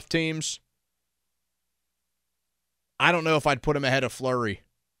playoff teams. I don't know if I'd put him ahead of Fleury.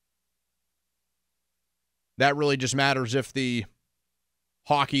 That really just matters if the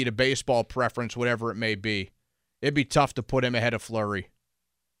hockey to baseball preference, whatever it may be. It'd be tough to put him ahead of Fleury.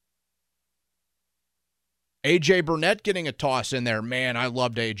 A.J. Burnett getting a toss in there. Man, I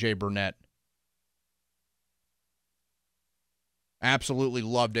loved A.J. Burnett. Absolutely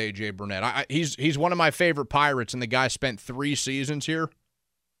loved A.J. Burnett. He's one of my favorite Pirates, and the guy spent 3 seasons here.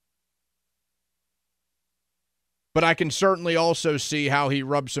 But I can certainly also see how he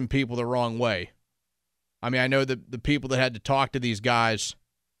rubbed some people the wrong way. I mean, I know the people that had to talk to these guys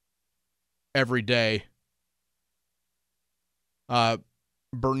every day.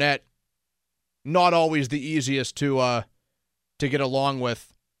 Burnett, not always the easiest to get along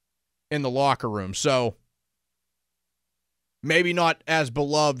with in the locker room. So maybe not as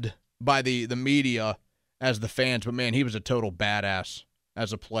beloved by the media as the fans, but man, he was a total badass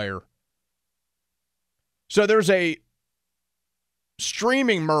as a player. So there's a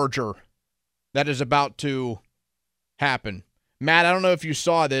streaming merger that is about to happen. Matt, I don't know if you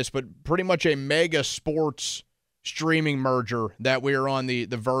saw this, but pretty much a mega sports streaming merger that we are on the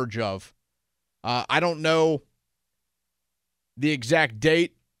verge of. I don't know the exact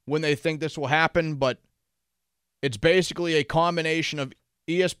date when they think this will happen, but it's basically a combination of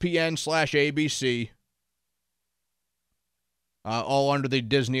ESPN/ABC, all under the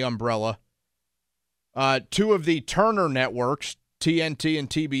Disney umbrella. Two of the Turner networks, TNT and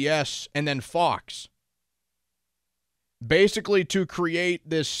TBS, and then Fox. Basically to create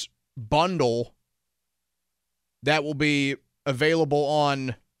this bundle that will be available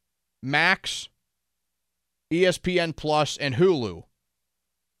on Max, ESPN Plus, and Hulu.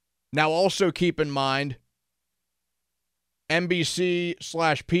 Now also keep in mind,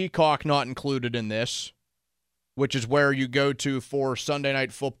 NBC/Peacock not included in this, which is where you go to for Sunday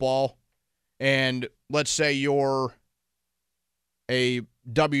Night Football. And let's say you're a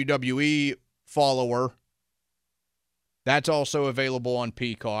WWE follower. That's also available on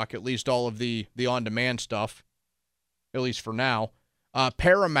Peacock, at least all of the on-demand stuff, at least for now.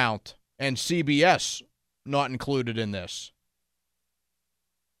 Paramount and CBS not included in this.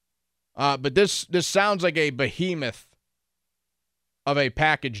 But this sounds like a behemoth of a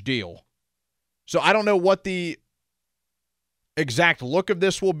package deal. So I don't know what the exact look of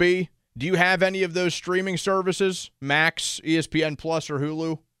this will be. Do you have any of those streaming services? Max, ESPN Plus, or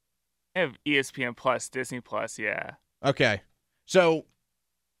Hulu? I have ESPN Plus, Disney Plus, yeah. Okay. So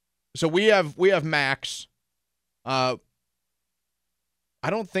we have Max. I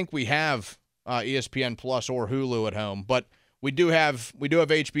don't think we have ESPN Plus or Hulu at home, but we do have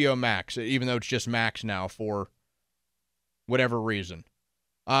HBO Max, even though it's just Max now for whatever reason.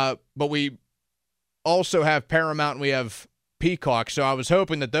 But we also have Paramount and we have Peacock, so I was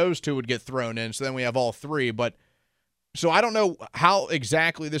hoping that those two would get thrown in, so then we have all three. But so I don't know how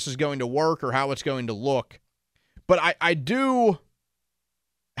exactly this is going to work or how it's going to look. But I do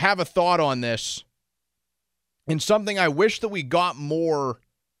have a thought on this, and something I wish that we got more,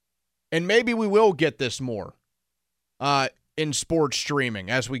 and maybe we will get this more in sports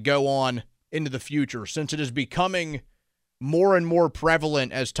streaming as we go on into the future, since it is becoming more and more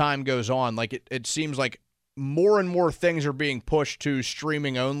prevalent as time goes on. Like it seems like more and more things are being pushed to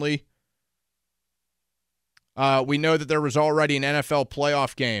streaming only. We know that there was already an NFL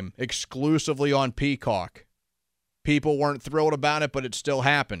playoff game exclusively on Peacock. People weren't thrilled about it, but it still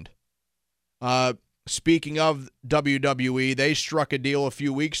happened. Speaking of WWE, they struck a deal a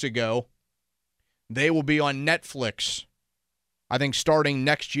few weeks ago. They will be on Netflix, I think, starting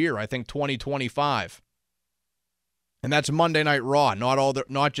next year, I think 2025. And that's Monday Night Raw,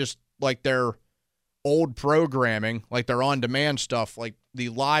 not just like their old programming, like their on-demand stuff, like the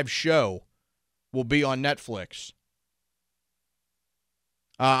live show will be on Netflix.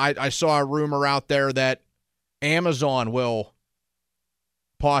 I saw a rumor out there that Amazon will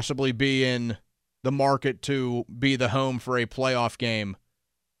possibly be in the market to be the home for a playoff game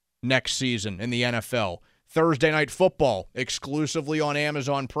next season in the NFL. Thursday Night Football exclusively on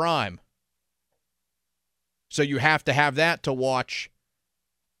Amazon Prime. So you have to have that to watch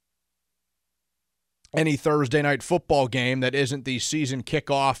any Thursday Night Football game that isn't the season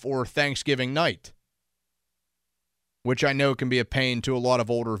kickoff or Thanksgiving night, which I know can be a pain to a lot of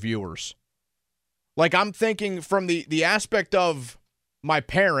older viewers. Like, I'm thinking from the aspect of my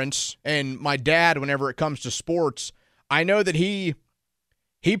parents and my dad whenever it comes to sports, I know that he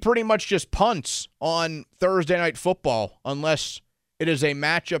pretty much just punts on Thursday Night Football unless it is a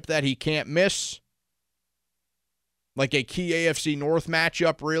matchup that he can't miss, like a key AFC North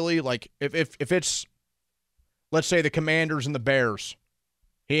matchup, really. Like, if it's, let's say, the Commanders and the Bears,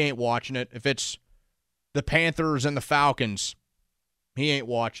 he ain't watching it. If it's the Panthers and the Falcons, he ain't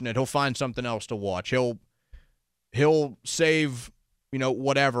watching it. He'll find something else to watch. He'll save,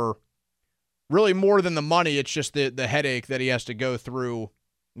 whatever. Really more than the money, it's just the headache that he has to go through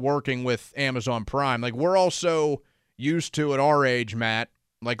working with Amazon Prime. Like, we're also used to at our age, Matt,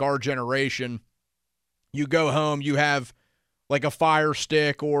 like our generation, you go home, you have like a Fire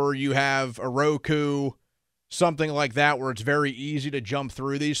Stick or you have a Roku, something like that, where it's very easy to jump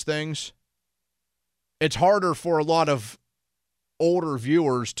through these things. It's harder for a lot of older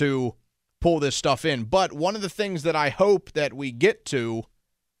viewers to pull this stuff in. But one of the things that I hope that we get to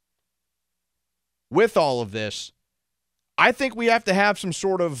with all of this, I think we have to have some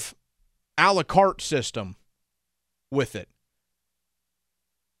sort of a la carte system with it.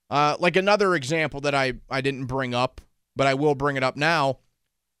 Like another example that I didn't bring up, but I will bring it up now,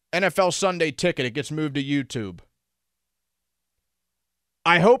 NFL Sunday Ticket, it gets moved to YouTube.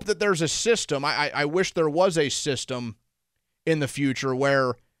 I hope that there's a system, I wish there was a system in the future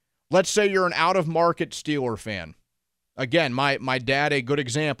where, let's say you're an out-of-market Steeler fan. Again, my dad, a good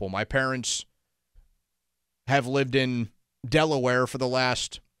example. My parents have lived in Delaware for the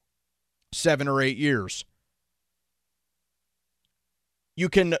last 7 or 8 years. You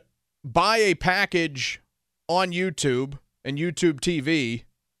can buy a package on YouTube and YouTube TV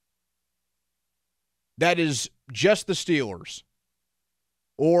that is just the Steelers.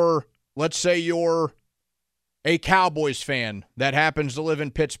 Or let's say you're a Cowboys fan that happens to live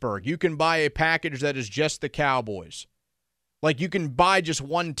in Pittsburgh. You can buy a package that is just the Cowboys. Like you can buy just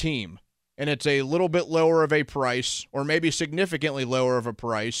one team, and it's a little bit lower of a price, or maybe significantly lower of a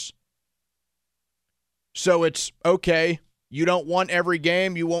price. So it's okay. You don't want every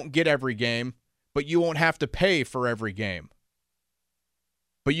game, you won't get every game, but you won't have to pay for every game.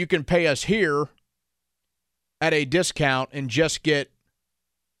 But you can pay us here at a discount and just get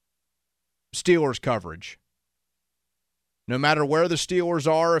Steelers coverage. No matter where the Steelers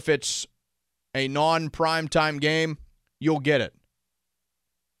are, if it's a non-primetime game, you'll get it.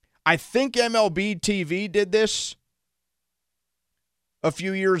 I think MLB TV did this a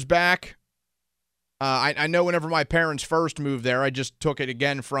few years back. I know whenever my parents first moved there, I just took it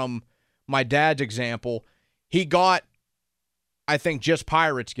again from my dad's example. He got, I think, just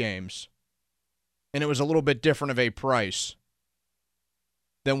Pirates games. And it was a little bit different of a price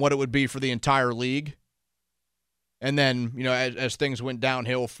than what it would be for the entire league. And then, you know, as things went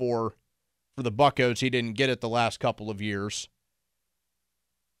downhill for the Buccos, he didn't get it the last couple of years.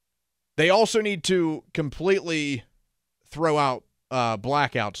 They also need to completely throw out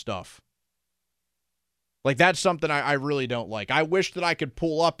blackout stuff. Like, that's something I really don't like. I wish that I could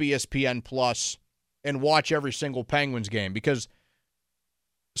pull up ESPN Plus and watch every single Penguins game, because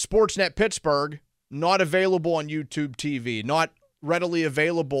Sportsnet Pittsburgh, not available on YouTube TV, not readily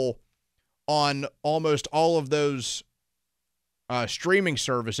available on almost all of those streaming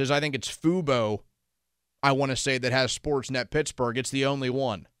services. I think it's Fubo, I want to say, that has Sportsnet Pittsburgh. It's the only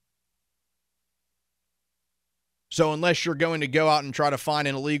one. So unless you're going to go out and try to find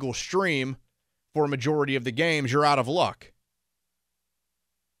an illegal stream for a majority of the games, you're out of luck.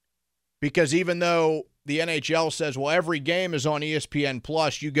 Because even though the NHL says, well, every game is on ESPN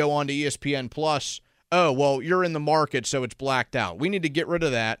Plus, you go on to ESPN Plus, oh, well, you're in the market, so it's blacked out. We need to get rid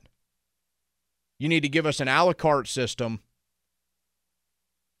of that. You need to give us an a la carte system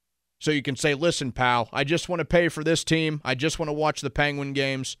so you can say, listen, pal, I just want to pay for this team. I just want to watch the Penguin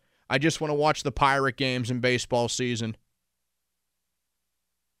games. I just want to watch the Pirate games in baseball season.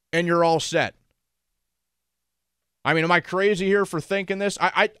 And you're all set. I mean, am I crazy here for thinking this?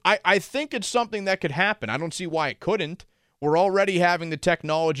 I think it's something that could happen. I don't see why it couldn't. We're already having the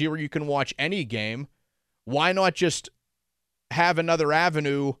technology where you can watch any game. Why not just have another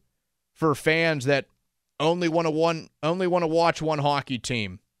avenue for fans that only want to watch one hockey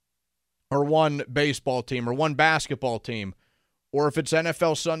team, or one baseball team, or one basketball team, or if it's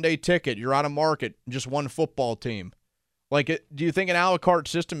NFL Sunday Ticket, you're out of market, just one football team. Like, do you think an a la carte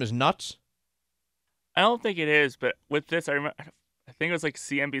system is nuts? I don't think it is, but with this, I think it was like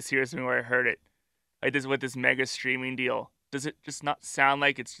CNBC or something where I heard it. Like this with this mega streaming deal. Does it just not sound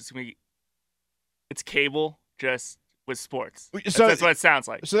like it's just it's cable just with sports? So that's what it sounds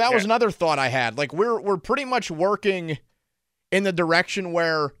like. So that was another thought I had. Like we're pretty much working in the direction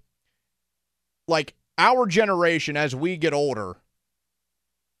where, like, our generation, as we get older,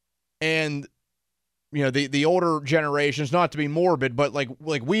 and you know, the older generations, not to be morbid, but like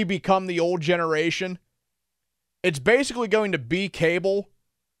we become the old generation, it's basically going to be cable,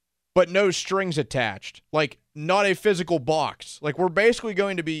 but no strings attached. Like, not a physical box. Like, we're basically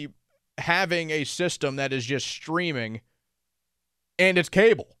going to be having a system that is just streaming, and it's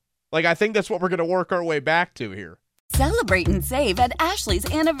cable. Like, I think that's what we're going to work our way back to here. Celebrate and save at Ashley's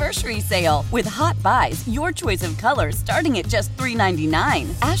Anniversary Sale. With Hot Buys, your choice of colors starting at just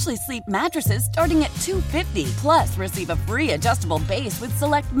 $3.99. Ashley Sleep mattresses starting at $2.50. Plus, receive a free adjustable base with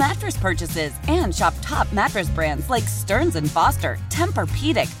select mattress purchases. And shop top mattress brands like Stearns & Foster,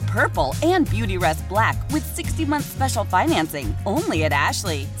 Tempur-Pedic, Purple, and Beautyrest Black with 60-month special financing. Only at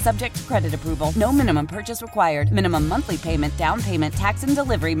Ashley. Subject to credit approval. No minimum purchase required. Minimum monthly payment, down payment, tax, and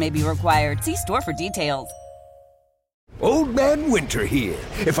delivery may be required. See store for details. Old Man Winter here.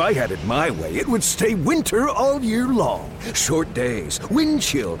 If I had it my way, it would stay winter all year long. Short days, wind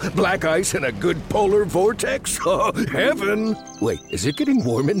chill, black ice, and a good polar vortex. Oh, heaven! Wait, is it getting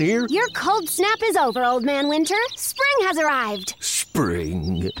warm in here? Your cold snap is over, Old Man Winter. Spring has arrived.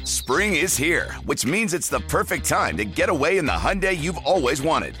 Spring. Spring is here, which means it's the perfect time to get away in the Hyundai you've always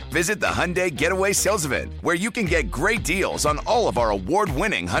wanted. Visit the Hyundai Getaway Sales Event, where you can get great deals on all of our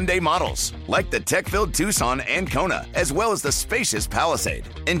award-winning Hyundai models, like the tech-filled Tucson and Kona, as well as the spacious Palisade.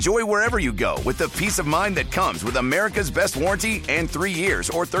 Enjoy wherever you go with the peace of mind that comes with America's best warranty and 3 years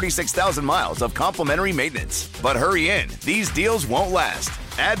or 36,000 miles of complimentary maintenance. But hurry in, these deals won't last.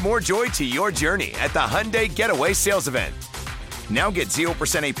 Add more joy to your journey at the Hyundai Getaway Sales Event. Now get 0%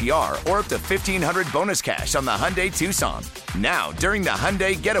 APR or up to $1,500 bonus cash on the Hyundai Tucson. Now, during the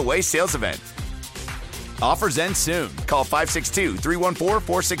Hyundai Getaway Sales Event. Offers end soon. Call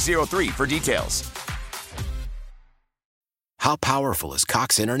 562-314-4603 for details. How powerful is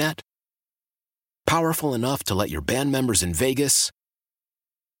Cox Internet? Powerful enough to let your band members in Vegas,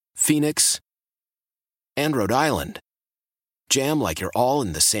 Phoenix, and Rhode Island jam like you're all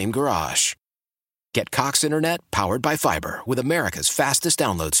in the same garage. Get Cox Internet powered by fiber with America's fastest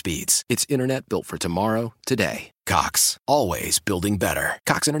download speeds. It's internet built for tomorrow, today. Cox, always building better.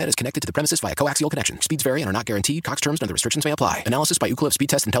 Cox Internet is connected to the premises via coaxial connection. Speeds vary and are not guaranteed. Cox terms and other restrictions may apply. Analysis by Ookla of Speed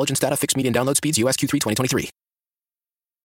Test Intelligence Data. Fixed median download speeds. US Q3 2023.